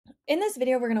In this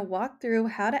video, we're going to walk through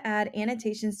how to add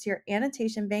annotations to your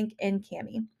annotation bank in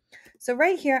Kami. So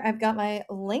right here, I've got my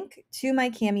link to my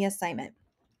Kami assignment.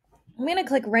 I'm going to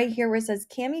click right here where it says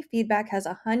Kami feedback has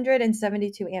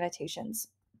 172 annotations.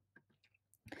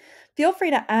 Feel free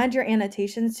to add your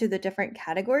annotations to the different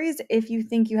categories if you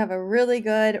think you have a really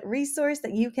good resource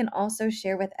that you can also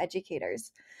share with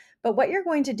educators. But what you're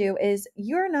going to do is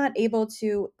you're not able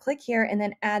to click here and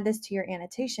then add this to your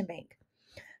annotation bank.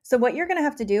 So what you're going to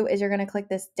have to do is you're going to click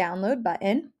this download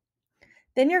button.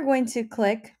 Then you're going to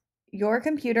click your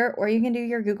computer, or you can do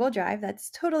your Google Drive. That's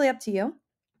totally up to you,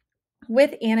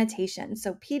 with annotations.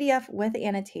 So PDF with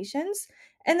annotations,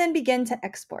 and then begin to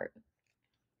export.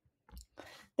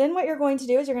 Then what you're going to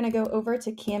do is you're going to go over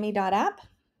to Kami.app.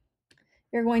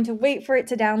 You're going to wait for it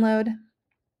to download.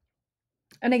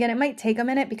 And again, it might take a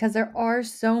minute because there are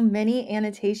so many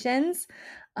annotations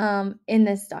in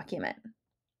this document.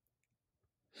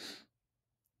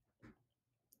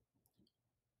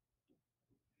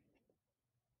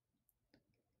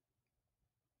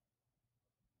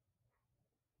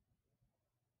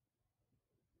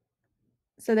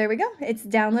 So there we go. It's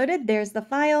downloaded. There's the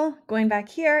file. Going back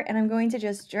here, and I'm going to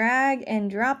just drag and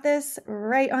drop this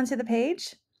right onto the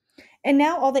page. And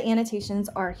now all the annotations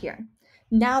are here.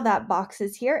 Now that box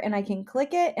is here and I can click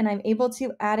it and I'm able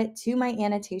to add it to my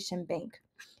annotation bank.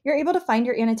 You're able to find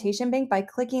your annotation bank by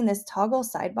clicking this toggle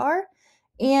sidebar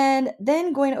and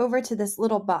then going over to this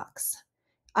little box.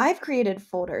 I've created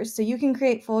folders, so you can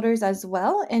create folders as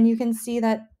well, and you can see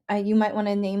that you might want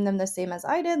to name them the same as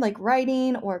I did, like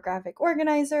writing or graphic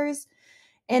organizers.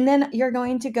 And then you're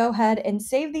going to go ahead and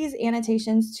save these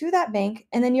annotations to that bank,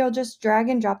 and then you'll just drag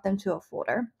and drop them to a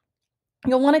folder.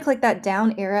 You'll want to click that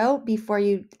down arrow before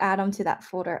you add them to that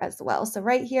folder as well. So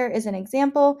right here is an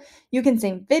example. You can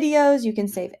save videos, you can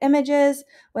save images,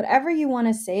 whatever you want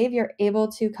to save, you're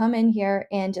able to come in here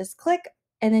and just click,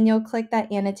 and then you'll click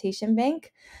that annotation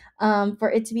bank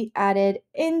for it to be added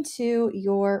into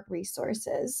your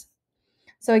resources.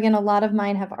 So again, a lot of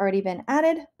mine have already been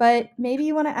added, but maybe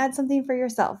you want to add something for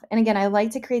yourself. And again, I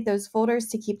like to create those folders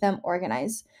to keep them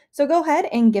organized. So go ahead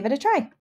and give it a try.